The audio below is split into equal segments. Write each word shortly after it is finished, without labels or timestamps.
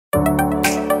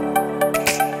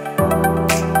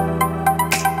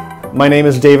My name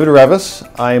is David Reavis.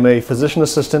 I am a physician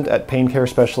assistant at Pain Care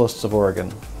Specialists of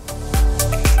Oregon.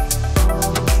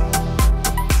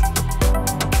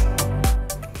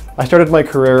 I started my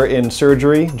career in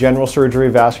surgery, general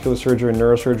surgery, vascular surgery, and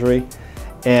neurosurgery,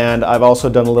 and I've also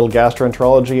done a little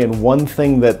gastroenterology, and one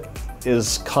thing that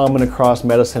is common across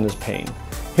medicine is pain.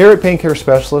 Here at Pain Care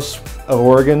Specialists of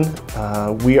Oregon,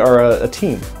 we are a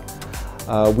team.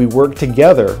 We work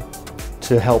together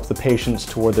to help the patients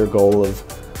toward their goal of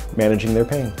managing their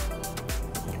pain.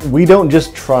 We don't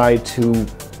just try to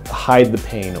hide the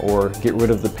pain or get rid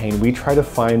of the pain. We try to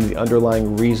find the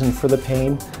underlying reason for the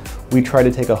pain. We try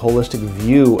to take a holistic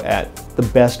view at the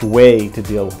best way to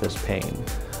deal with this pain.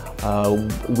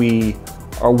 We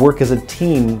work as a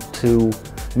team to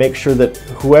make sure that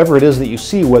whoever it is that you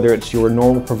see, whether it's your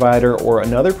normal provider or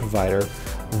another provider,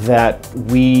 that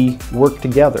we work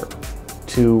together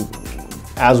to,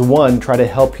 as one, try to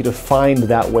help you to find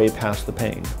that way past the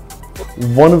pain.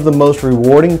 One of the most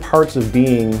rewarding parts of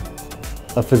being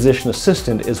a physician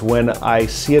assistant is when I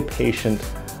see a patient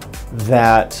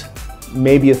that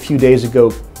maybe a few days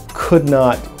ago could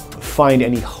not find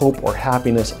any hope or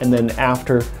happiness, and then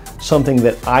after something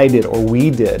that I did or we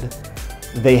did,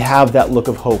 they have that look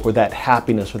of hope or that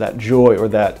happiness or that joy or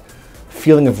that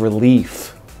feeling of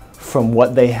relief from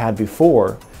what they had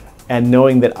before, and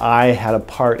knowing that I had a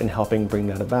part in helping bring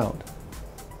that about.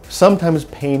 Sometimes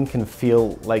pain can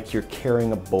feel like you're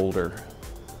carrying a boulder,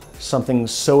 something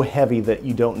so heavy that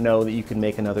you don't know that you can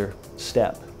make another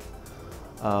step.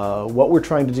 What we're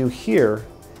trying to do here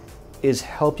is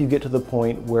help you get to the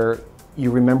point where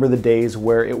you remember the days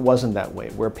where it wasn't that way,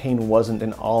 where pain wasn't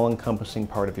an all-encompassing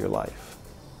part of your life.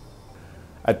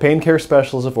 At Pain Care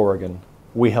Specialists of Oregon,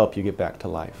 we help you get back to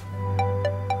life.